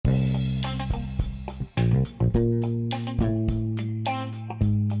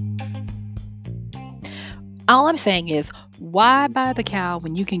All I'm saying is, why buy the cow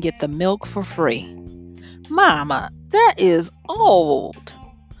when you can get the milk for free? Mama, that is old.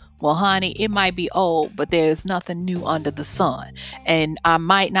 Well, honey, it might be old, but there's nothing new under the sun. And I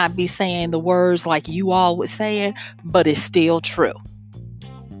might not be saying the words like you all would say it, but it's still true.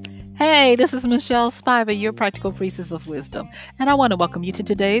 Hey, this is Michelle Spiva, your practical priestess of wisdom, and I want to welcome you to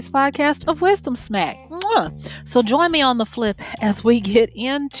today's podcast of Wisdom Smack. So join me on the flip as we get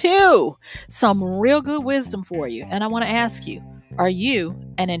into some real good wisdom for you. And I want to ask you, are you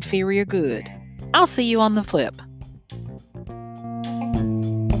an inferior good? I'll see you on the flip.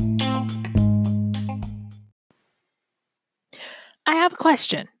 I have a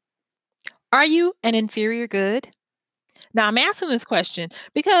question. Are you an inferior good? Now, I'm asking this question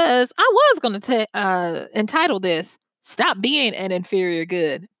because I was going to entitle this Stop Being an Inferior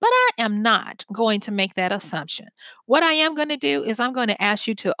Good, but I am not going to make that assumption. What I am going to do is I'm going to ask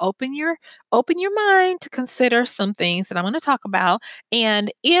you to open your mind to consider some things that I'm going to talk about.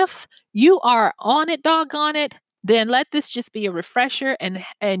 And if you are on it, doggone it, then let this just be a refresher and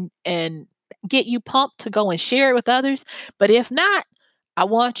get you pumped to go and share it with others. But if not, I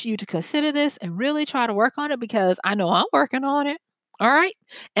want you to consider this and really try to work on it because I know I'm working on it. All right.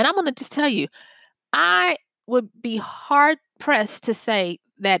 And I'm going to just tell you, I would be hard pressed to say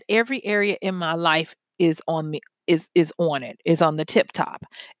that every area in my life is on me, is on the tip top.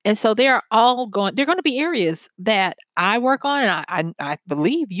 And so they're going to be areas that I work on and I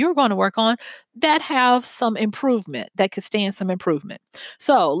believe you're going to work on that have some improvement, that could stand some improvement.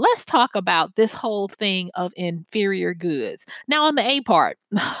 So let's talk about this whole thing of inferior goods. Now on the A part,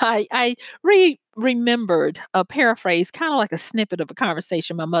 I remembered a paraphrase, kind of like a snippet of a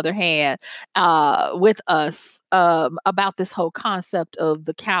conversation my mother had with us about this whole concept of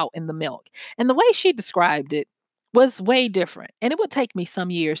the cow and the milk. And the way she described it was way different. And it would take me some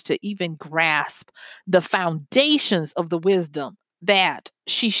years to even grasp the foundations of the wisdom that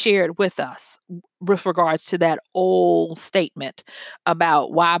she shared with us with regards to that old statement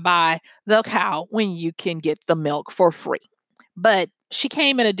about why buy the cow when you can get the milk for free. But she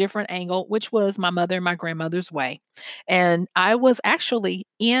came at a different angle, which was my mother and my grandmother's way. And I was actually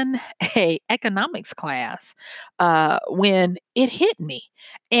in a economics class when it hit me.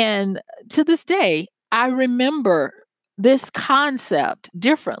 And to this day, I remember this concept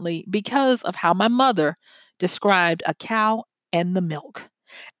differently because of how my mother described a cow and the milk.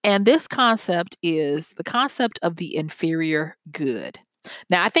 And this concept is the concept of the inferior good.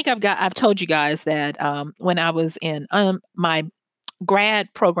 Now, I think I've told you guys that when I was in my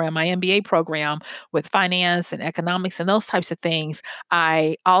grad program, my MBA program with finance and economics and those types of things,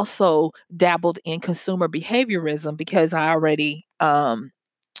 I also dabbled in consumer behaviorism because I already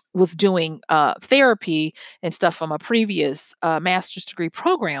was doing therapy and stuff from a previous master's degree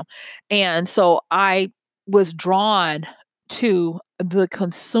program. And so I was drawn to the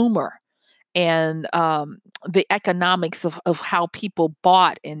consumer and the economics of how people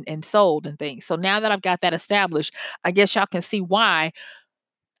bought and sold and things. So now that I've got that established, I guess y'all can see why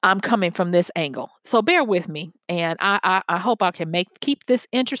I'm coming from this angle. So bear with me, and I hope I can keep this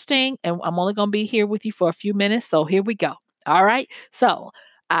interesting. And I'm only going to be here with you for a few minutes. So here we go. All right. So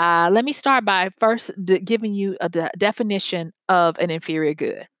let me start by first giving you a definition of an inferior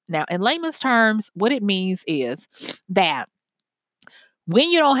good. Now, in layman's terms, what it means is that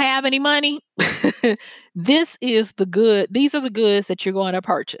when you don't have any money, this is the good. These are the goods that you're going to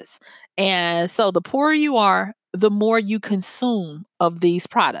purchase. And so the poorer you are, the more you consume of these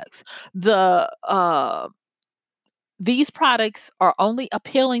products. These products are only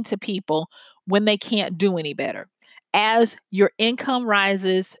appealing to people when they can't do any better. As your income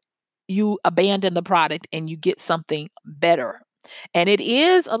rises, you abandon the product and you get something better. And it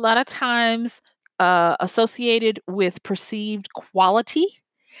is a lot of times associated with perceived quality,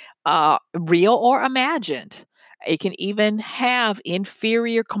 real or imagined. It can even have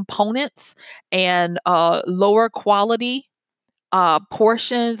inferior components and lower quality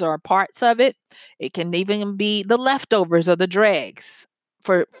portions or parts of it. It can even be the leftovers or the dregs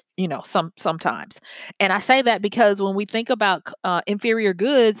for sometimes. And I say that because when we think about inferior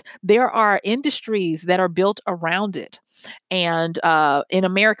goods, there are industries that are built around it. And in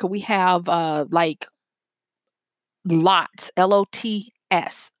America, we have like lots,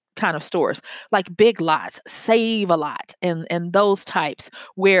 LOTS kind of stores, like Big Lots, Save a Lot, and those types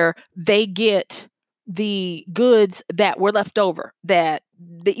where they get the goods that were left over that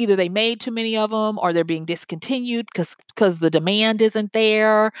either they made too many of them or they're being discontinued because the demand isn't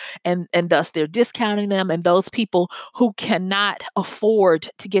there, and thus they're discounting them, and those people who cannot afford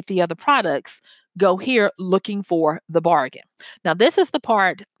to get the other products go here looking for the bargain. Now, this is the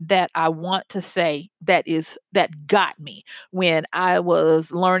part that I want to say that got me when I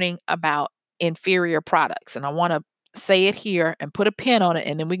was learning about inferior products. And I want to say it here and put a pin on it.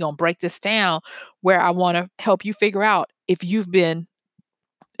 And then we're going to break this down where I want to help you figure out if you've been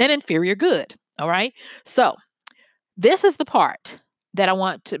an inferior good. All right. So, this is the part that I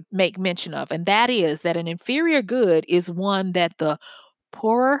want to make mention of, and that is that an inferior good is one that the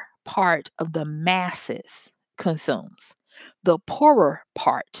poorer part of the masses consumes. The poorer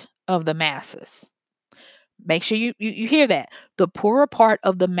part of the masses. Make sure you hear that. The poorer part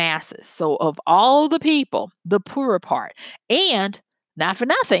of the masses. So, of all the people, the poorer part. And not for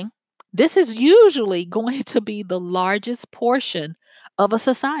nothing, this is usually going to be the largest portion of a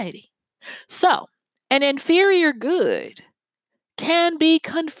society. So, an inferior good can be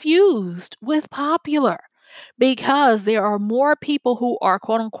confused with popular because there are more people who are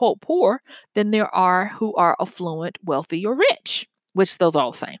quote unquote poor than there are who are affluent, wealthy, or rich, which those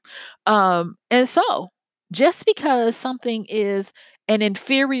all the same. And so, just because something is an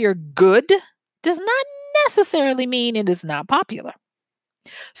inferior good does not necessarily mean it is not popular.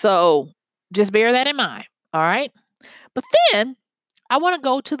 So, just bear that in mind. All right. But then I want to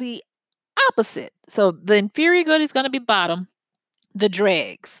go to the opposite. So, the inferior good is going to be bottom, the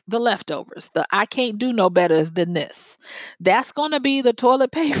dregs, the leftovers, the I can't do no better than this. That's going to be the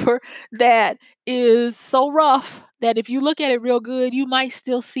toilet paper that is so rough that if you look at it real good, you might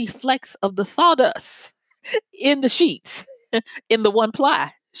still see flecks of the sawdust in the sheets, in the one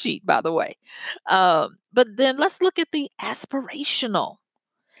ply sheet, by the way. But then let's look at the aspirational.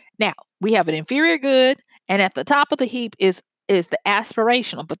 Now, we have an inferior good, and at the top of the heap is the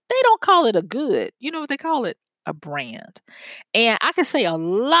aspirational, but they don't call it a good. You know what they call it? A brand. And I could say a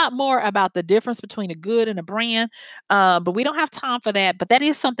lot more about the difference between a good and a brand, but we don't have time for that. But that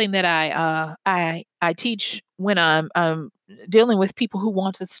is something that I teach when I'm dealing with people who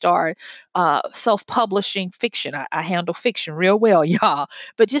want to start self-publishing fiction. I handle fiction real well, y'all.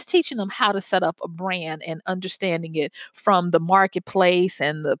 But just teaching them how to set up a brand and understanding it from the marketplace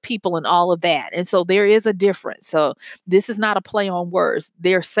and the people and all of that. And so there is a difference. So this is not a play on words.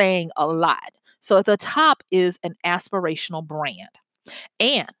 They're saying a lot. So at the top is an aspirational brand.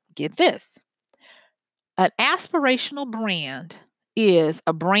 And get this, an aspirational brand is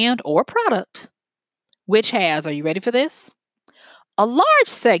a brand or product which has, are you ready for this? A large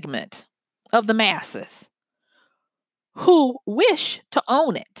segment of the masses who wish to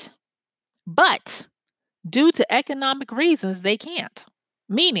own it, but due to economic reasons, they can't.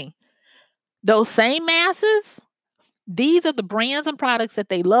 Meaning, those same masses, these are the brands and products that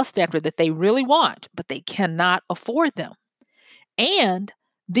they lust after, that they really want, but they cannot afford them. And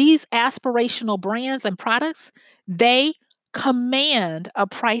these aspirational brands and products, they command a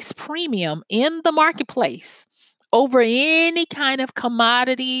price premium in the marketplace over any kind of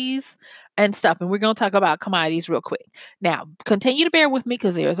commodities and stuff. And we're going to talk about commodities real quick. Now, continue to bear with me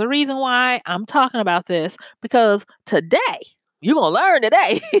because there's a reason why I'm talking about this. Because today, you're going to learn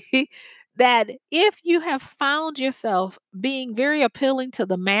today that if you have found yourself being very appealing to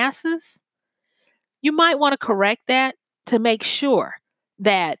the masses, you might want to correct that to make sure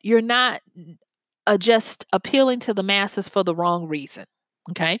that you're not just appealing to the masses for the wrong reason.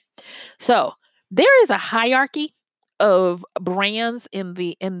 Okay. So there is a hierarchy of brands in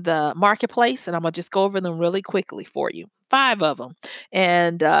the marketplace, and I'm gonna just go over them really quickly for you. 5 of them,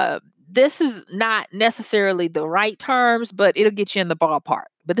 and this is not necessarily the right terms, but it'll get you in the ballpark.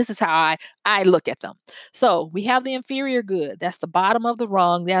 But this is how I look at them. So we have the inferior good. That's the bottom of the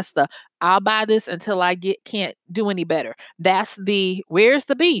rung. That's the I'll buy this until I can't do any better. That's the where's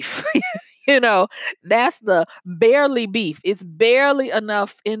the beef? You know, that's the barely beef. It's barely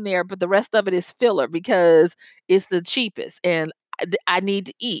enough in there, but the rest of it is filler because it's the cheapest and I need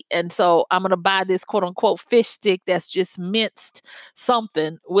to eat. And so I'm going to buy this quote unquote fish stick that's just minced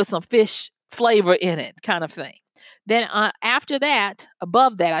something with some fish flavor in it, kind of thing. Then after that,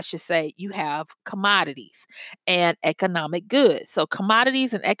 above that, I should say, you have commodities and economic goods. So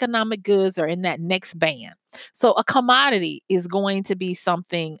commodities and economic goods are in that next band. So a commodity is going to be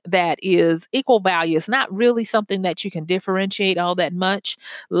something that is equal value. It's not really something that you can differentiate all that much,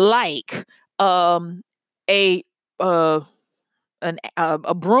 like a uh,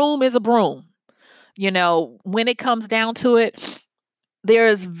 a broom is a broom. You know, when it comes down to it,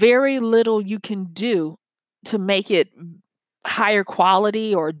 there's very little you can do to make it higher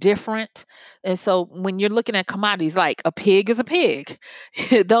quality or different. And so when you're looking at commodities, like a pig is a pig,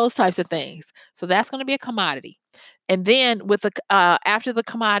 those types of things. So that's going to be a commodity. And then with the after the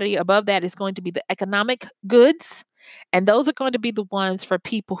commodity above that is going to be the economic goods, and those are going to be the ones for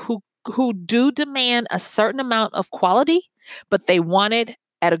people who who do demand a certain amount of quality, but they want it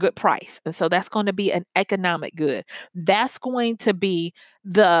at a good price. And so that's going to be an economic good. That's going to be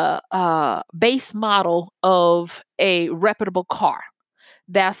the base model of a reputable car.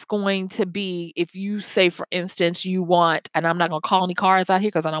 That's going to be, if you say, for instance, you want, and I'm not going to call any cars out here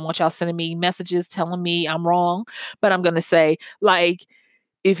because I don't want y'all sending me messages telling me I'm wrong, but I'm going to say, like,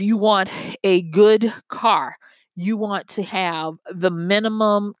 if you want a good car, you want to have the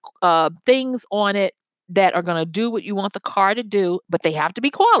minimum things on it that are going to do what you want the car to do, but they have to be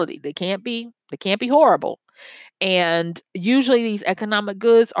quality. They can't be horrible. And usually these economic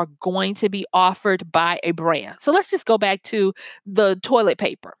goods are going to be offered by a brand. So let's just go back to the toilet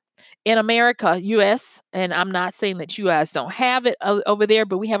paper. In America, US, and I'm not saying that you guys don't have it over there,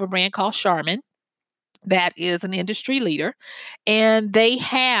 but we have a brand called Charmin that is an industry leader, and they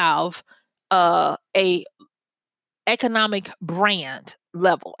have a economic brand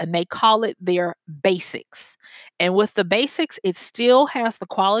level, and they call it their basics. And with the basics, it still has the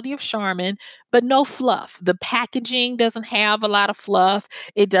quality of Charmin, but no fluff. The packaging doesn't have a lot of fluff.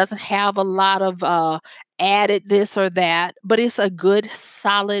 It doesn't have a lot of added this or that, but it's a good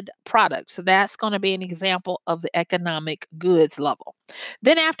solid product. So that's going to be an example of the economic goods level.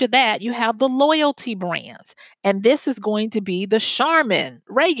 Then after that, you have the loyalty brands, and this is going to be the Charmin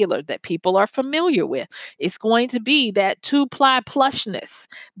regular that people are familiar with. It's going to be that two-ply plushness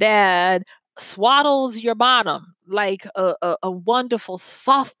that swaddles your bottom like a wonderful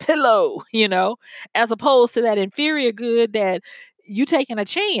soft pillow, as opposed to that inferior good that you taking a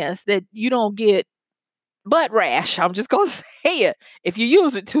chance that you don't get butt rash. I'm just going to say it if you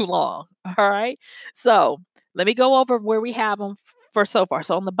use it too long. All right. So let me go over where we have them for so far.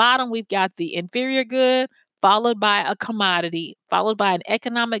 So on the bottom, we've got the inferior good, followed by a commodity, followed by an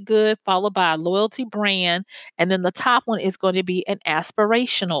economic good, followed by a loyalty brand. And then the top one is going to be an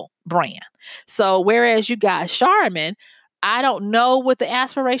aspirational brand. So whereas you got Charmin, I don't know what the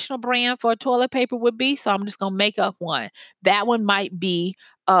aspirational brand for toilet paper would be. So I'm just going to make up one. That one might be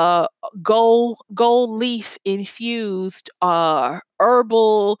uh gold leaf infused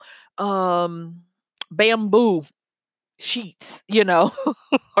herbal um bamboo sheets,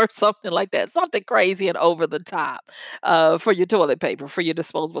 or something like that. Something crazy and over the top for your toilet paper, for your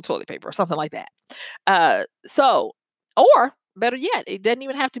disposable toilet paper, or something like that. Or better yet, it doesn't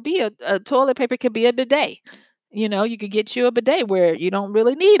even have to be a toilet paper, it could be a bidet. You could get you a bidet where you don't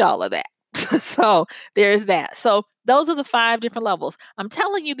really need all of that. So there's that. So those are the 5 different levels. I'm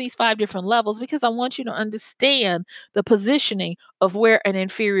telling you these 5 different levels because I want you to understand the positioning of where an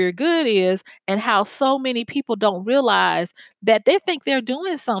inferior good is and how so many people don't realize that they think they're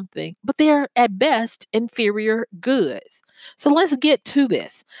doing something, but they're at best inferior goods. So let's get to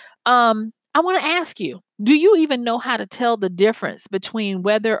this. I want to ask you, do you even know how to tell the difference between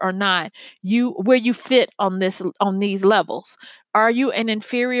whether or not where you fit on these levels? Are you an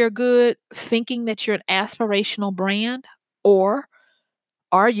inferior good thinking that you're an aspirational brand? Or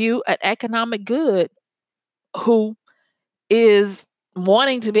are you an economic good who is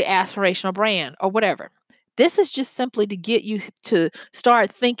wanting to be aspirational brand or whatever? This is just simply to get you to start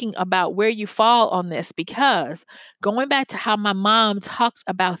thinking about where you fall on this, because going back to how my mom talked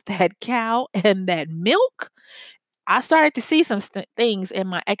about that cow and that milk, I started to see some things in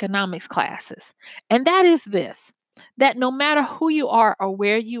my economics classes. And that is this, that no matter who you are or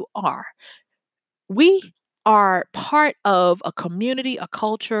where you are, we are part of a community, a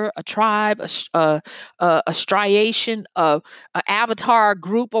culture, a tribe, a striation, a avatar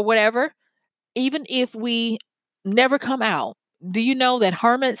group or whatever. Even if we never come out, do you know that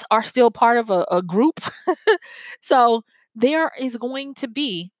hermits are still part of a group? So there is going to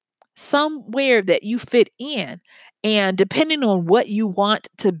be somewhere that you fit in. And depending on what you want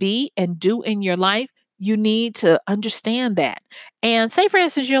to be and do in your life, you need to understand that. And say, for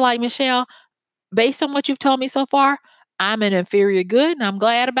instance, you're like, Michelle, based on what you've told me so far, I'm an inferior good and I'm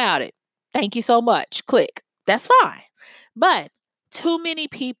glad about it. Thank you so much. Click. That's fine. But too many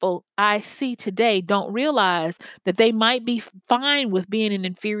people I see today don't realize that they might be fine with being an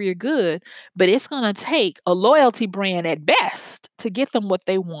inferior good, but it's going to take a loyalty brand at best to get them what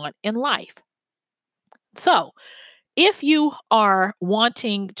they want in life. So if you are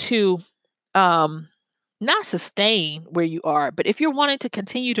wanting to um, not sustain where you are, but if you're wanting to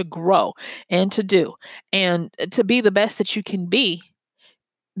continue to grow and to do and to be the best that you can be,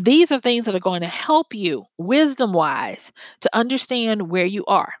 these are things that are going to help you wisdom wise to understand where you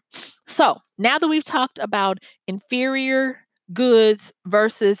are. So now that we've talked about inferior goods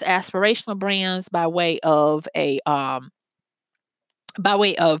versus aspirational brands by way of a uh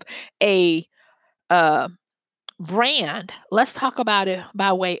brand, let's talk about it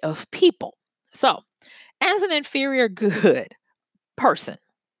by way of people. So, as an inferior good person,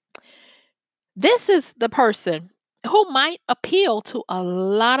 this is the person who might appeal to a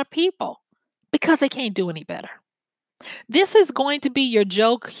lot of people because they can't do any better. This is going to be your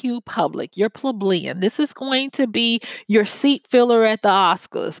Joe Q Public, your plebeian. This is going to be your seat filler at the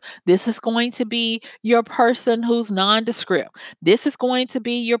Oscars. This is going to be your person who's nondescript. This is going to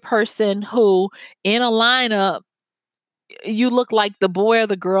be your person who, in a lineup, you look like the boy or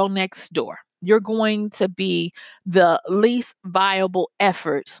the girl next door. You're going to be the least viable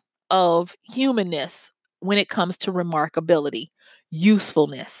effort of humanness when it comes to remarkability,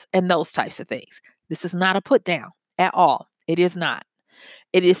 usefulness, and those types of things. This is not a put down at all. It is not.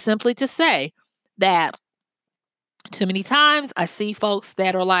 It is simply to say that too many times I see folks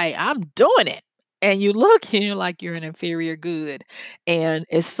that are like, I'm doing it. And you look and you're like, you're an inferior good. And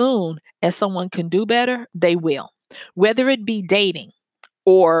as soon as someone can do better, they will. Whether it be dating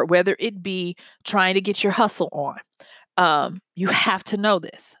or whether it be trying to get your hustle on, you have to know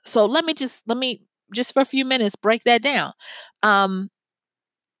this. So let me just for a few minutes break that down. Um,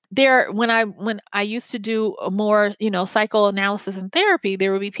 when I used to do a more, psychoanalysis and therapy,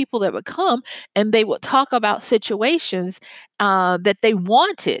 there would be people that would come and they would talk about situations that they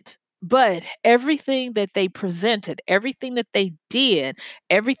wanted, but everything that they presented, everything that they did,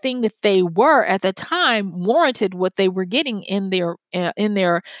 everything that they were at the time warranted what they were getting in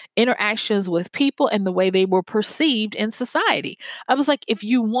their interactions with people and the way they were perceived in society. I was like, if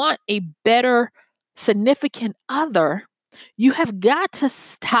you want a better significant other, you have got to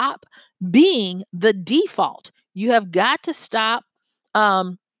stop being the default. You have got to stop.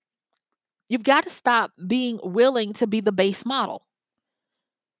 Um, you've got to stop being willing to be the base model.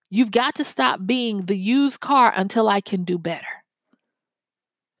 You've got to stop being the used car until I can do better.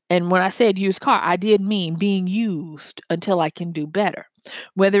 And when I said used car, I did mean being used until I can do better.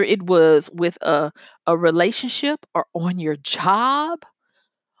 Whether it was with a relationship or on your job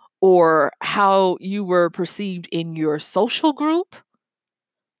or how you were perceived in your social group,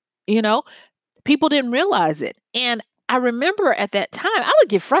 you know, people didn't realize it. And I remember at that time, I would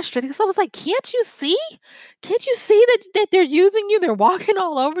get frustrated because I was like, can't you see? Can't you see that they're using you? They're walking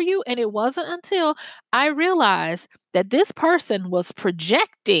all over you. And it wasn't until I realized that this person was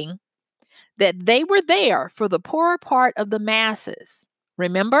projecting that they were there for the poorer part of the masses.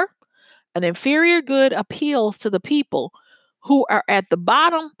 Remember, an inferior good appeals to the people who are at the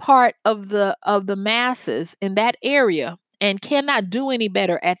bottom part of the masses in that area and cannot do any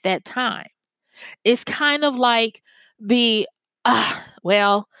better at that time. It's kind of like the,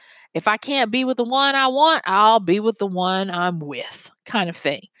 well, if I can't be with the one I want, I'll be with the one I'm with kind of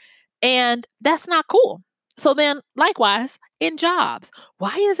thing. And that's not cool. So then, likewise, in jobs,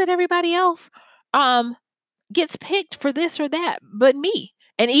 why is it everybody else um, gets picked for this or that but me?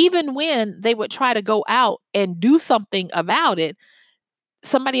 And even when they would try to go out and do something about it,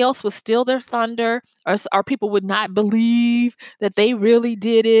 somebody else would steal their thunder, or people would not believe that they really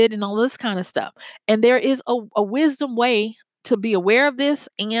did it and all this kind of stuff. And there is a wisdom way to be aware of this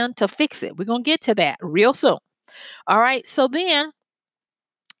and to fix it. We're going to get to that real soon. All right. So then,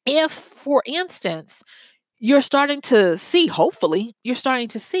 if, for instance, you're starting to see, hopefully, you're starting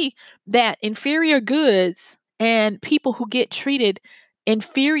to see that inferior goods and people who get treated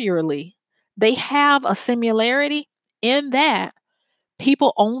inferiorly, they have a similarity in that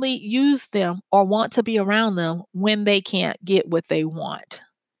people only use them or want to be around them when they can't get what they want,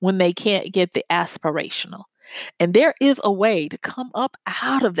 when they can't get the aspirational. And there is a way to come up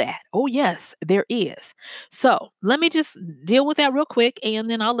out of that. Oh, yes, there is. So let me just deal with that real quick and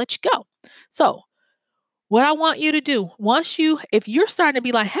then I'll let you go. So, what I want you to do, if you're starting to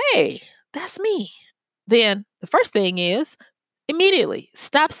be like, hey, that's me, then the first thing is immediately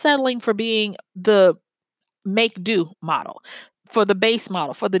stop settling for being the make do model, for the base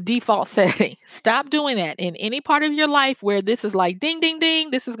model, for the default setting. Stop doing that in any part of your life where this is like ding, ding,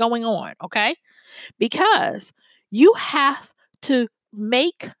 ding, this is going on. Okay. Because you have to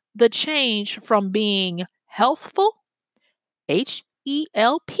make the change from being healthful,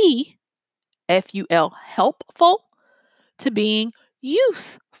 HELPFUL, helpful, to being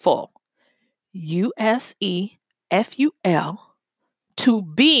useful, USEFUL, to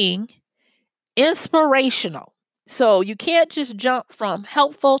being inspirational. So you can't just jump from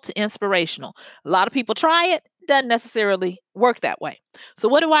helpful to inspirational. A lot of people try it, doesn't necessarily work that way. So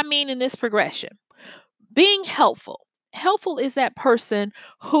what do I mean in this progression? Being helpful. Helpful is that person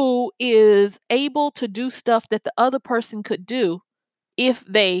who is able to do stuff that the other person could do if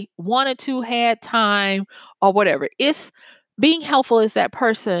they wanted to, had time, or whatever. It's being helpful is that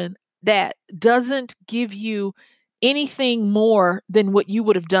person that doesn't give you anything more than what you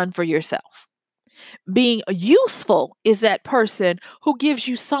would have done for yourself. Being useful is that person who gives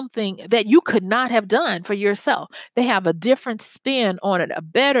you something that you could not have done for yourself. They have a different spin on it, a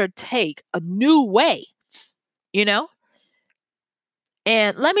better take, a new way, you know?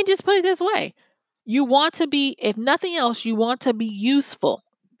 And let me just put it this way. You want to be, if nothing else, you want to be useful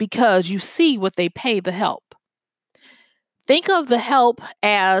because you see what they pay the help. Think of the help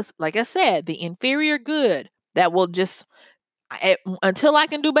as, like I said, the inferior good that will just, until I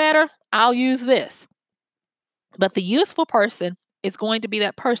can do better, I'll use this. But the useful person is going to be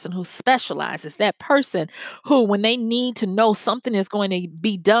that person who specializes, that person who, when they need to know something is going to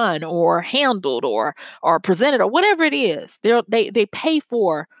be done or handled or presented or whatever it is, they pay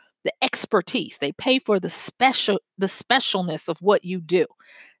for the expertise. They pay for the specialness of what you do.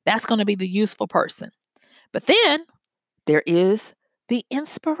 That's going to be the useful person. But then there is the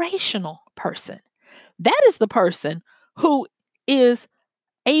inspirational person. That is the person who is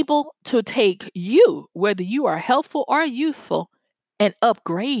able to take you, whether you are helpful or useful, and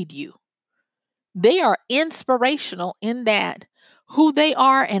upgrade you. They are inspirational in that who they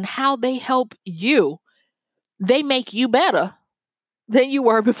are and how they help you. They make you better than you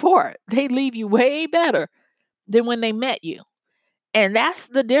were before. They leave you way better than when they met you. And that's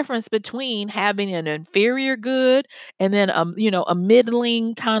the difference between having an inferior good and then a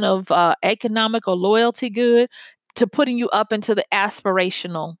middling kind of economic or loyalty good to putting you up into the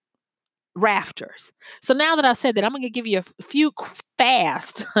aspirational rafters. So now that I've said that, I'm going to give you a few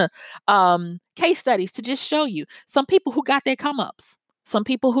fast case studies to just show you some people who got their come ups, some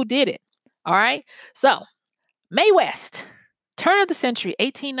people who did it. All right. So Mae West, turn of the century,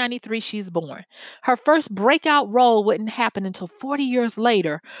 1893, she's born. Her first breakout role wouldn't happen until 40 years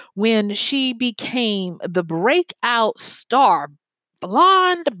later when she became the breakout star,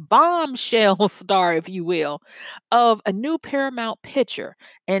 blonde bombshell star, if you will, of a new Paramount picture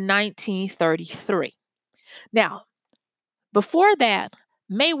in 1933. Now, before that,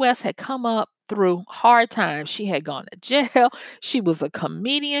 Mae West had come up through hard times. She had gone to jail. She was a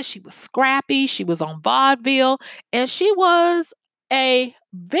comedian. She was scrappy. She was on vaudeville. And she was a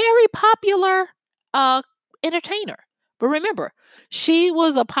very popular uh, entertainer. But remember, she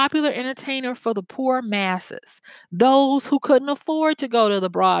was a popular entertainer for the poor masses, those who couldn't afford to go to the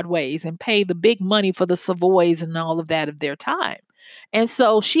Broadways and pay the big money for the Savoys and all of that of their time. And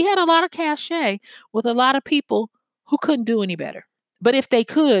so she had a lot of cachet with a lot of people who couldn't do any better. But if they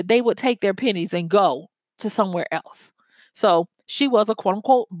could, they would take their pennies and go to somewhere else. So she was a quote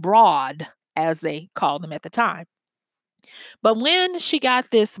unquote broad, as they called them at the time. But when she got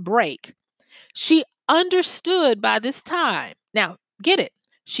this break, she understood by this time. Now, get it.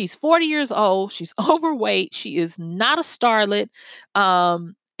 She's 40 years old. She's overweight. She is not a starlet.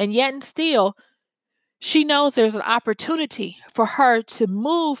 And yet and still, she knows there's an opportunity for her to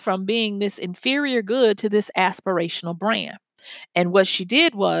move from being this inferior good to this aspirational brand. And what she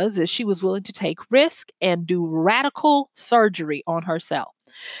did was is she was willing to take risk and do radical surgery on herself.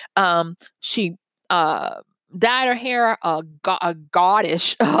 She dyed her hair a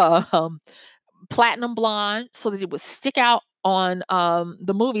gaudish platinum blonde so that it would stick out on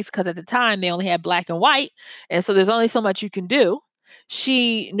the movies, because at the time they only had black and white, and so there's only so much you can do.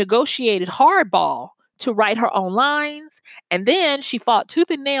 She negotiated hardball to write her own lines, and then she fought tooth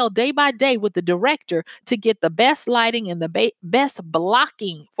and nail day by day with the director to get the best lighting and the best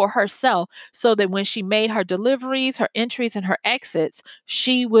blocking for herself, so that when she made her deliveries, her entries, and her exits,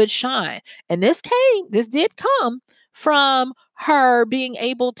 she would shine. And this did come from her being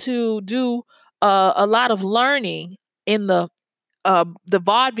able to do a lot of learning in the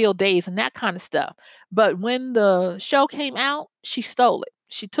vaudeville days and that kind of stuff. But when the show came out, she stole it.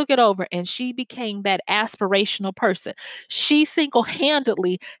 She took it over and she became that aspirational person. She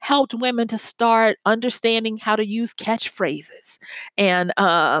single-handedly helped women to start understanding how to use catchphrases and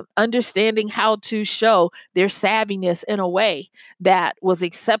understanding how to show their savviness in a way that was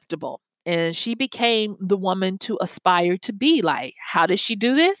acceptable. And she became the woman to aspire to be like. How did she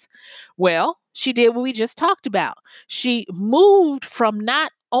do this? Well, she did what we just talked about. She moved from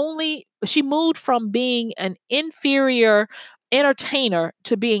being an inferior entertainer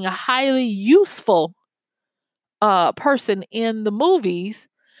to being a highly useful person in the movies.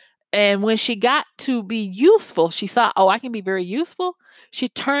 And when she got to be useful, she saw, oh, I can be very useful. She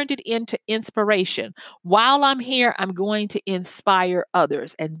turned it into inspiration. While I'm here, I'm going to inspire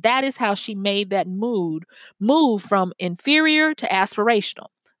others. And that is how she made that move from inferior to aspirational.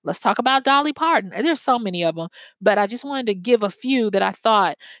 Let's talk about Dolly Parton. And there's so many of them, but I just wanted to give a few that I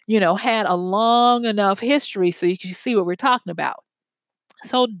thought, had a long enough history so you can see what we're talking about.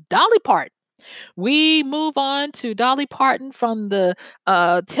 So Dolly Parton, We move on to Dolly Parton from the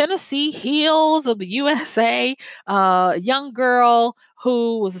Tennessee hills of the USA, a young girl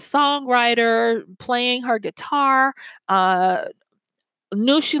who was a songwriter playing her guitar.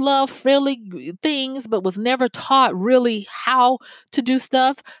 Knew she loved frilly things, but was never taught really how to do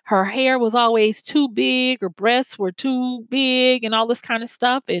stuff. Her hair was always too big, her breasts were too big, and all this kind of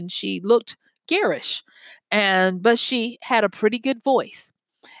stuff. And she looked garish. But she had a pretty good voice.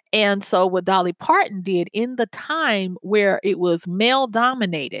 And so, what Dolly Parton did in the time where it was male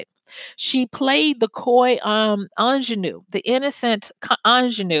dominated, she played the coy ingenue, the innocent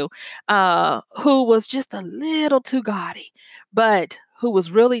ingenue, who was just a little too gaudy, but who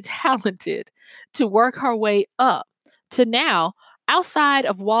was really talented to work her way up to now. Outside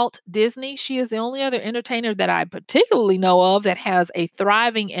of Walt Disney, she is the only other entertainer that I particularly know of that has a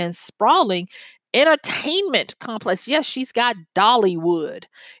thriving and sprawling entertainment complex. Yes, she's got Dollywood.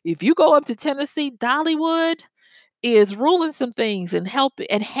 If you go up to Tennessee, Dollywood is ruling some things and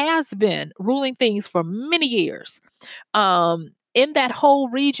has been ruling things for many years. In that whole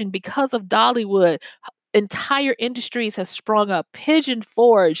region, because of Dollywood, entire industries have sprung up. Pigeon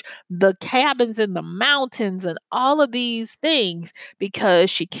Forge, the cabins in the mountains, and all of these things because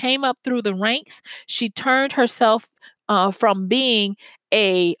she came up through the ranks. She turned herself from being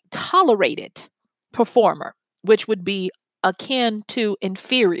a tolerated performer, which would be akin to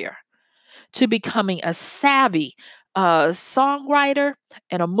inferior, to becoming a savvy songwriter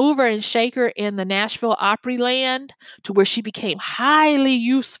and a mover and shaker in the Nashville Opryland, to where she became highly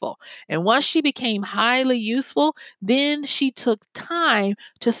useful. And once she became highly useful, then she took time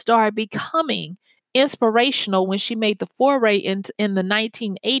to start becoming inspirational when she made the foray in the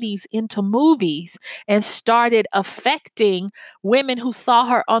 1980s into movies and started affecting women who saw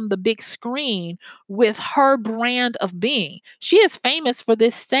her on the big screen with her brand of being. She is famous for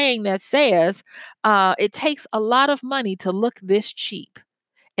this saying that says, it takes a lot of money to look this cheap.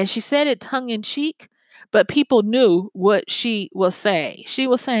 And she said it tongue in cheek, but people knew what she was saying. She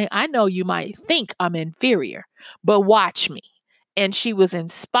was saying, I know you might think I'm inferior, but watch me. And she was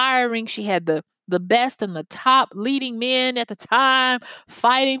inspiring. She had the best and the top leading men at the time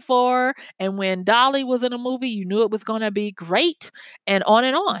fighting for her. And when Dolly was in a movie, you knew it was going to be great, and on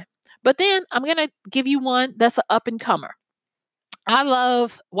and on. But then I'm going to give you one that's an up and comer. I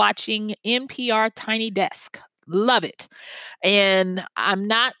love watching NPR Tiny Desk. Love it. And I'm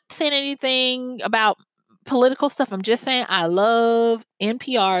not saying anything about political stuff. I'm just saying I love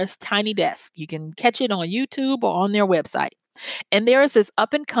NPR's Tiny Desk. You can catch it on YouTube or on their website. And there is this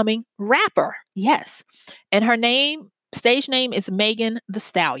up and coming rapper. Yes. And her stage name is Megan the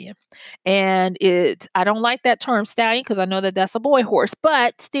Stallion. And I don't like that term stallion because I know that that's a boy horse,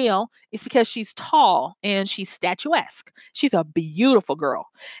 but still, it's because she's tall and she's statuesque. She's a beautiful girl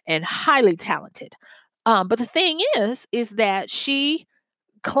and highly talented. But the thing is that she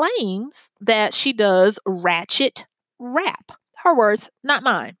claims that she does ratchet rap. Her words, not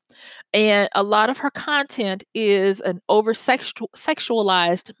mine. And a lot of her content is an over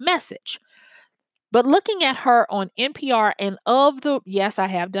sexualized message. But looking at her on NPR and yes, I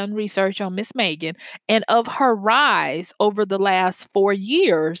have done research on Miss Megan and of her rise over the last 4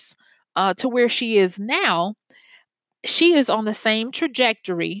 years to where she is now, she is on the same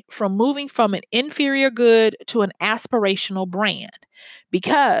trajectory from moving from an inferior good to an aspirational brand.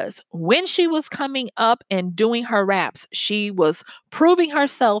 Because when she was coming up and doing her raps, she was proving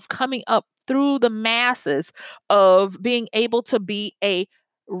herself coming up through the masses of being able to be a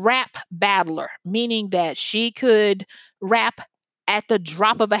rap battler, meaning that she could rap at the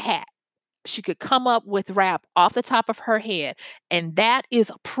drop of a hat. She could come up with rap off the top of her head, and that is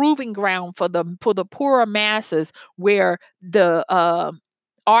a proving ground for the poorer masses, where the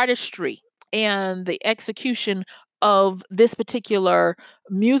artistry and the execution of this particular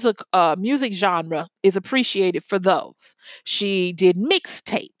music genre is appreciated for those. She did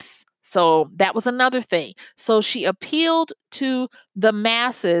mixtapes, so that was another thing. So she appealed to the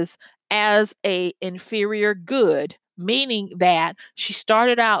masses as a inferior good, meaning that she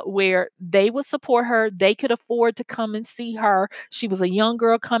started out where they would support her, they could afford to come and see her. She was a young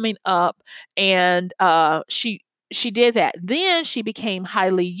girl coming up, and she did that. Then she became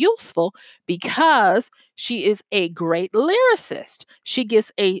highly useful because she is a great lyricist. She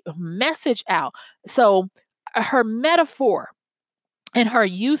gets a message out. So her metaphor and her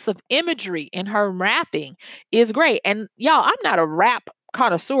use of imagery in her rapping is great. And y'all, I'm not a rap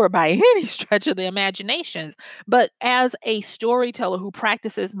connoisseur by any stretch of the imagination, but as a storyteller who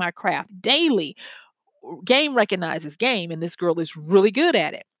practices my craft daily, game recognizes game, and this girl is really good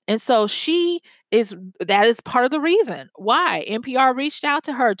at it. And so she is that is part of the reason why NPR reached out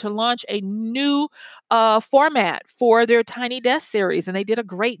to her to launch a new format for their Tiny Desk series, and they did a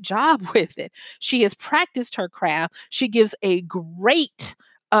great job with it. She has practiced her craft. She gives a great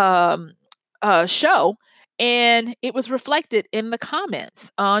um, show, and it was reflected in the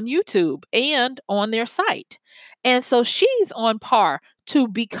comments on YouTube and on their site. And so she's on par to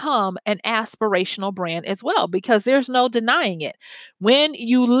become an aspirational brand as well, because there's no denying it. When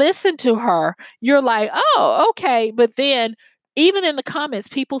you listen to her, you're like, oh, okay. But then, even in the comments,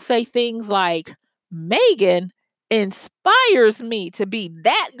 people say things like, Megan inspires me to be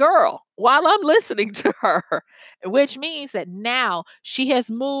that girl while I'm listening to her, which means that now she has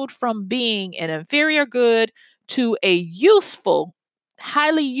moved from being an inferior good to a useful,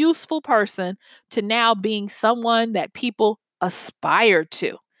 highly useful person, to now being someone that people aspire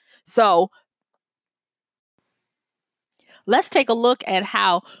to. So let's take a look at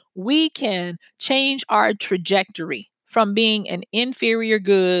how we can change our trajectory from being an inferior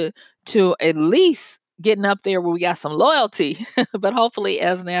good to at least getting up there where we got some loyalty, but hopefully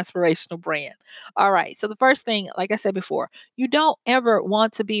as an aspirational brand. All right. So, the first thing, like I said before, you don't ever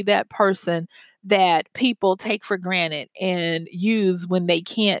want to be that person that people take for granted and use when they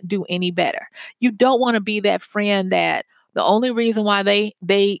can't do any better. You don't want to be that friend that the only reason why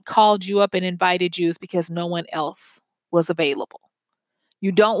they called you up and invited you is because no one else was available.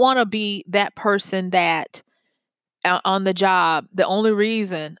 You don't want to be that person that on the job, the only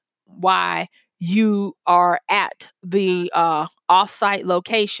reason why you are at the off-site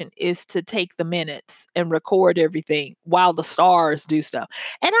location is to take the minutes and record everything while the stars do stuff.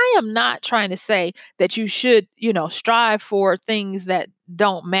 And I am not trying to say that you should, strive for things that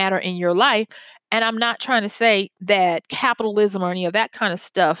don't matter in your life. And I'm not trying to say that capitalism or any of that kind of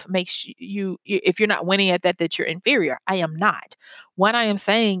stuff makes if you're not winning at that you're inferior. I am not. What I am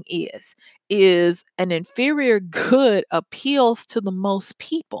saying is an inferior good appeals to the most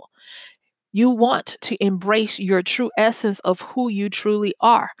people. You want to embrace your true essence of who you truly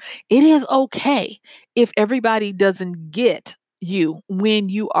are. It is okay if everybody doesn't get you when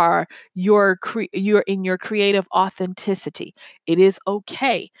you're in your creative authenticity. It is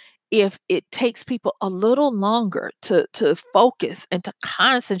okay if it takes people a little longer to focus and to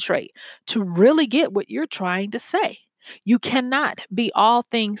concentrate to really get what you're trying to say. You cannot be all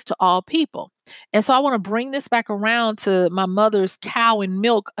things to all people. And so I want to bring this back around to my mother's cow and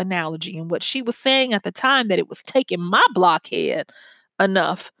milk analogy, and what she was saying at the time that it was taking my blockhead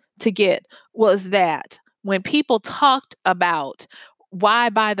enough to get was that when people talked about why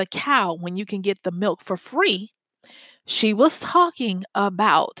buy the cow when you can get the milk for free, she was talking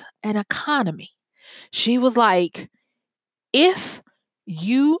about an economy. She was like, if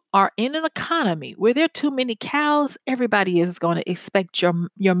you are in an economy where there are too many cows, everybody is going to expect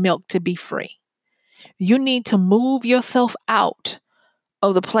your milk to be free. You need to move yourself out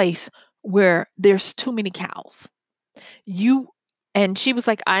of the place where there's too many cows. You and she was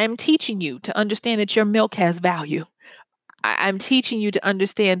like, I am teaching you to understand that your milk has value. I'm teaching you to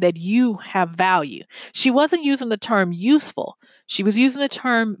understand that you have value. She wasn't using the term useful. She was using the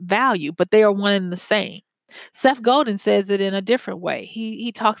term value, but they are one and the same. Seth Godin says it in a different way.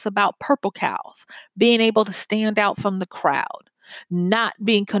 He talks about purple cows being able to stand out from the crowd, not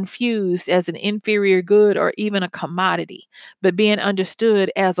being confused as an inferior good or even a commodity, but being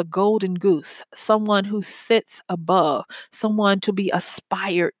understood as a golden goose, someone who sits above, someone to be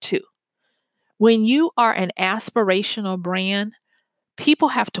aspired to. When you are an aspirational brand, people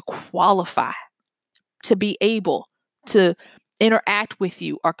have to qualify to be able to interact with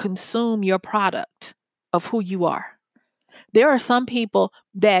you or consume your product of who you are. There are some people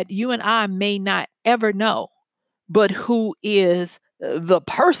that you and I may not ever know, but who is the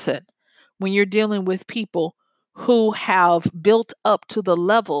person when you're dealing with people who have built up to the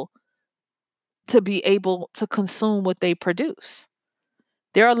level to be able to consume what they produce.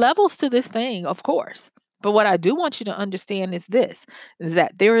 There are levels to this thing, of course. But what I do want you to understand is this, is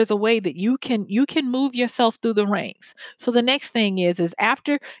that there is a way that you can move yourself through the ranks. So the next thing is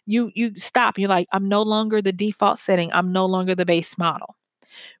after you stop, you're like, I'm no longer the default setting, I'm no longer the base model.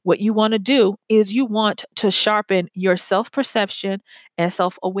 What you want to do is you want to sharpen your self-perception and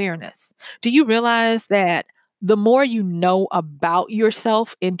self-awareness. Do you realize that the more you know about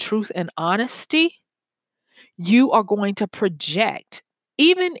yourself in truth and honesty, you are going to project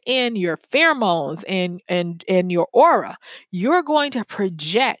even in your pheromones and your aura, you're going to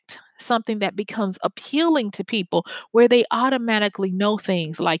project something that becomes appealing to people, where they automatically know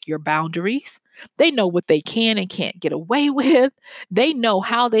things like your boundaries. They know what they can and can't get away with. They know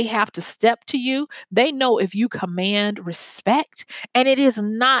how they have to step to you. They know if you command respect. And it is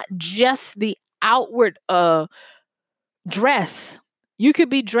not just the outward dress. You could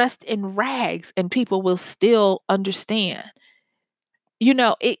be dressed in rags and people will still understand.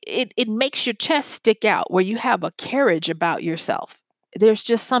 It makes your chest stick out where you have a carriage about yourself. There's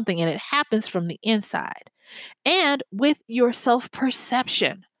just something, and it happens from the inside. And with your self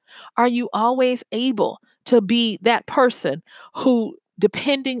perception, are you always able to be that person who,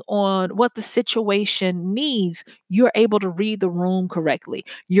 depending on what the situation needs, you're able to read the room correctly?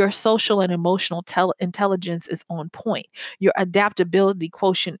 Your social and emotional intelligence is on point. Your adaptability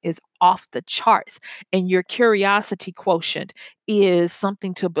quotient is off the charts. And your curiosity quotient is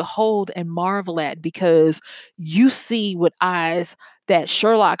something to behold and marvel at because you see with eyes that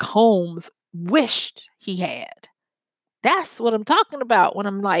Sherlock Holmes wished he had. That's what I'm talking about when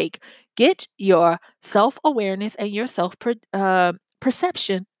I'm like, get your self awareness and your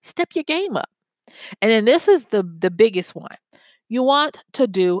perception, step your game up. And then this is the biggest one. You want to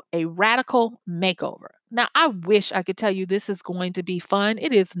do a radical makeover. Now, I wish I could tell you this is going to be fun.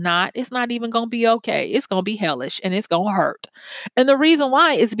 It is not. It's not even going to be okay. It's going to be hellish and it's going to hurt. And the reason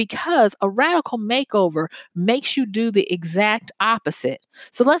why is because a radical makeover makes you do the exact opposite.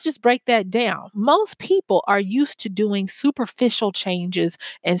 So let's just break that down. Most people are used to doing superficial changes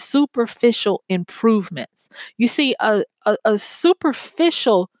and superficial improvements. You see, a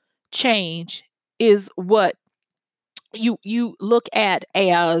superficial change is what you look at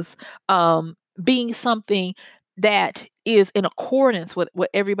as being something that is in accordance with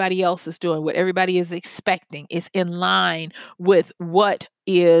what everybody else is doing, what everybody is expecting. It's in line with what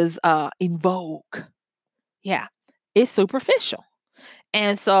is in vogue. Yeah, it's superficial.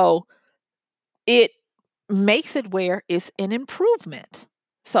 And so it makes it where it's an improvement.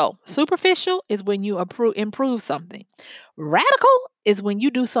 So, superficial is when you improve something. Radical is when you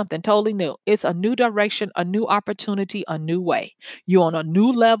do something totally new. It's a new direction, a new opportunity, a new way. You're on a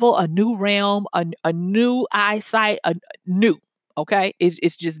new level, a new realm, a new eyesight, a new. Okay,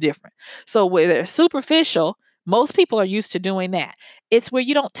 it's just different. So, where they're superficial, most people are used to doing that. It's where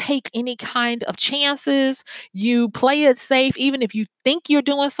you don't take any kind of chances. You play it safe, even if you think you're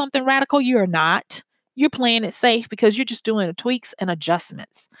doing something radical, you're not. You're playing it safe because you're just doing the tweaks and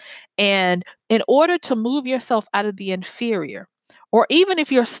adjustments. And in order to move yourself out of the inferior, or even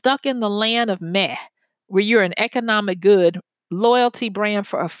if you're stuck in the land of meh, where you're an economic good, loyalty brand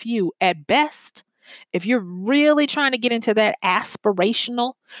for a few at best, if you're really trying to get into that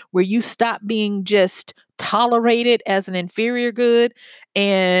aspirational, where you stop being just tolerated as an inferior good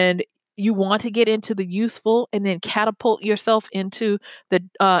and you want to get into the useful and then catapult yourself into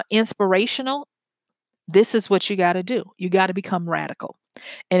the inspirational, this is what you got to do. You got to become radical.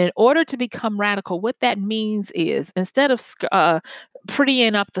 And in order to become radical, what that means is instead of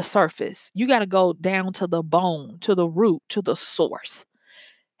prettying up the surface, you got to go down to the bone, to the root, to the source.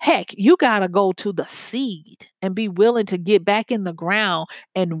 Heck, you got to go to the seed and be willing to get back in the ground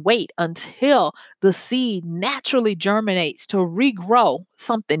and wait until the seed naturally germinates to regrow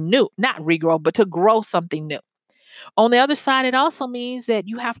something new. Not regrow, but to grow something new. On the other side, it also means that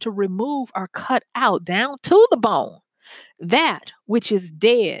you have to remove or cut out down to the bone that which is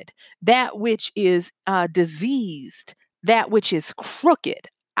dead, that which is diseased, that which is crooked,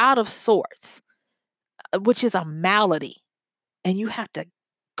 out of sorts, which is a malady. And you have to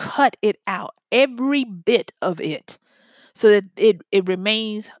cut it out, every bit of it, so that it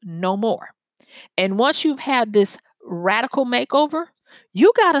remains no more. And once you've had this radical makeover,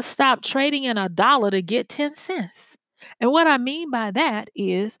 you got to stop trading in $1 to get 10 cents. And what I mean by that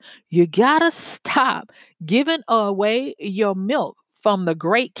is you got to stop giving away your milk from the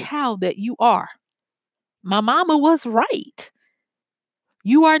great cow that you are. My mama was right.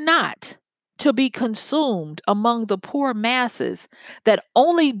 You are not to be consumed among the poor masses that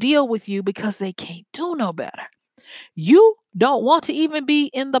only deal with you because they can't do no better. You don't want to even be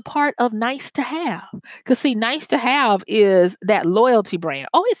in the part of nice to have. Because, see, nice to have is that loyalty brand.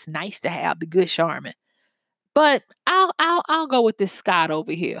 Oh, it's nice to have the good Charmin. But I'll go with this Scott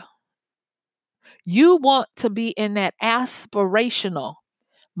over here. You want to be in that aspirational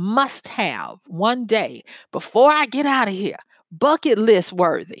must have one day before I get out of here, bucket list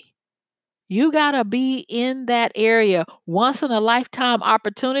worthy. You got to be in that area. Once in a lifetime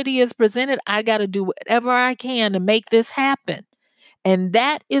opportunity is presented, I got to do whatever I can to make this happen. And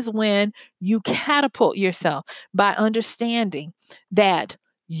that is when you catapult yourself by understanding that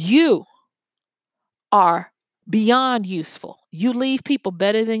you are beyond useful. You leave people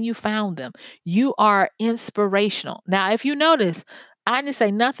better than you found them. You are inspirational. Now, if you notice, I didn't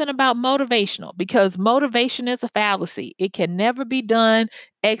say nothing about motivational because motivation is a fallacy. It can never be done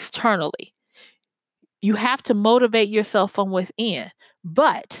externally. You have to motivate yourself from within.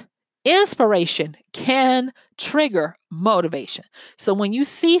 But Inspiration can trigger motivation. So when you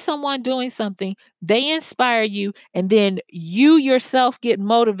see someone doing something, they inspire you, and then you yourself get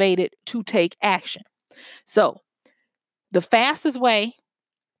motivated to take action. So the fastest way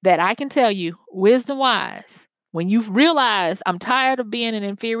that I can tell you, wisdom wise, when you realize I'm tired of being an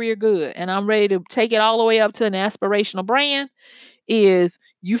inferior good and I'm ready to take it all the way up to an aspirational brand, is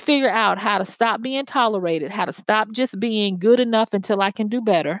you figure out how to stop being tolerated, how to stop just being good enough until I can do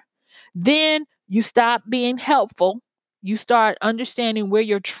better. Then you stop being helpful. You start understanding where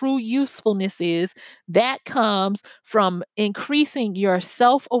your true usefulness is. That comes from increasing your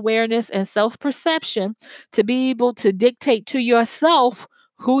self awareness and self perception to be able to dictate to yourself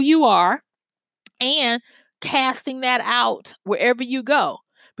who you are and casting that out wherever you go.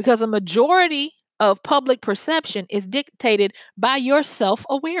 Because a majority of public perception is dictated by your self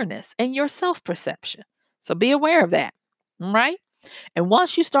awareness and your self perception. So be aware of that. Right. And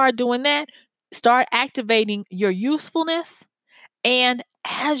once you start doing that, start activating your usefulness. And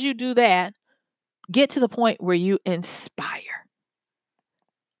as you do that, get to the point where you inspire.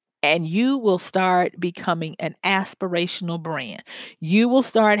 And you will start becoming an aspirational brand. You will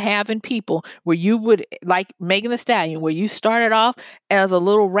start having people where you would, like Megan Thee Stallion, where you started off as a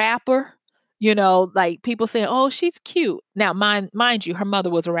little rapper, like people saying, "Oh, she's cute." Now, mind you, her mother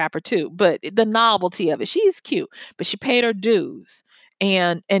was a rapper too, but the novelty of it, she's cute, but she paid her dues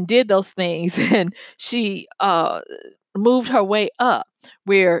and did those things, and she moved her way up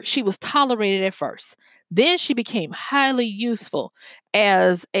where she was tolerated at first. Then she became highly useful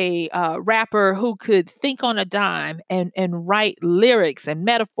as a rapper who could think on a dime and write lyrics and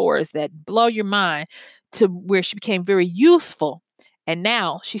metaphors that blow your mind, to where she became very useful. And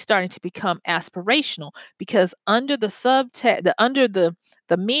now she's starting to become aspirational, because under the subtext,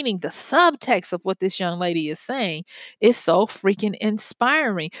 the meaning, the subtext of what this young lady is saying is so freaking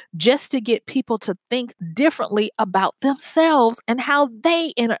inspiring, just to get people to think differently about themselves and how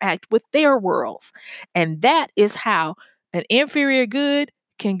they interact with their worlds. And that is how an inferior good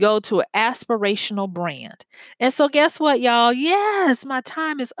can go to an aspirational brand. And so, guess what, y'all? Yes, my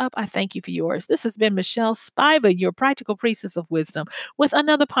time is up. I thank you for yours. This has been Michelle Spiva, your practical priestess of wisdom, with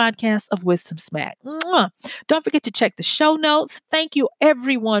another podcast of Wisdom Smack. Mwah. Don't forget to check the show notes. Thank you,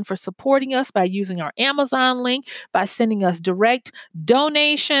 everyone, for supporting us by using our Amazon link, by sending us direct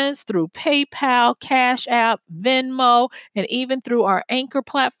donations through PayPal, Cash App, Venmo, and even through our Anchor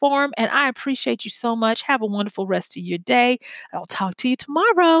platform. And I appreciate you so much. Have a wonderful rest of your day. I'll talk to you tomorrow.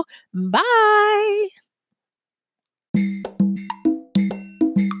 Bye.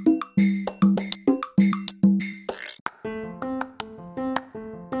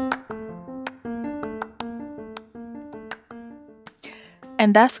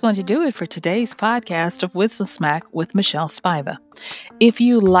 And that's going to do it for today's podcast of Wisdom Smack with Michelle Spiva. If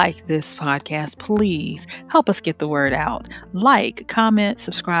you like this podcast, please help us get the word out. Like, comment,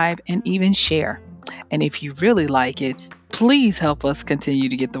 subscribe, and even share. And if you really like it, please help us continue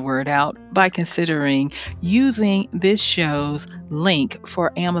to get the word out by considering using this show's link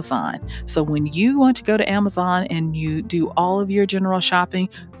for Amazon. So when you want to go to Amazon and you do all of your general shopping,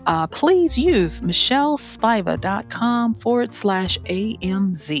 please use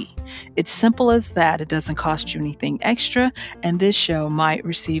michellespiva.com/AMZ. It's simple as that. It doesn't cost you anything extra, and this show might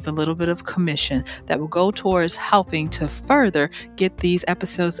receive a little bit of commission that will go towards helping to further get these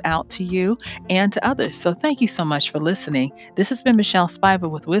episodes out to you and to others. So thank you so much for listening. This has been Michelle Spiva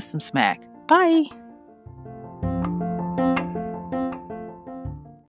with Wisdom Smack. Bye.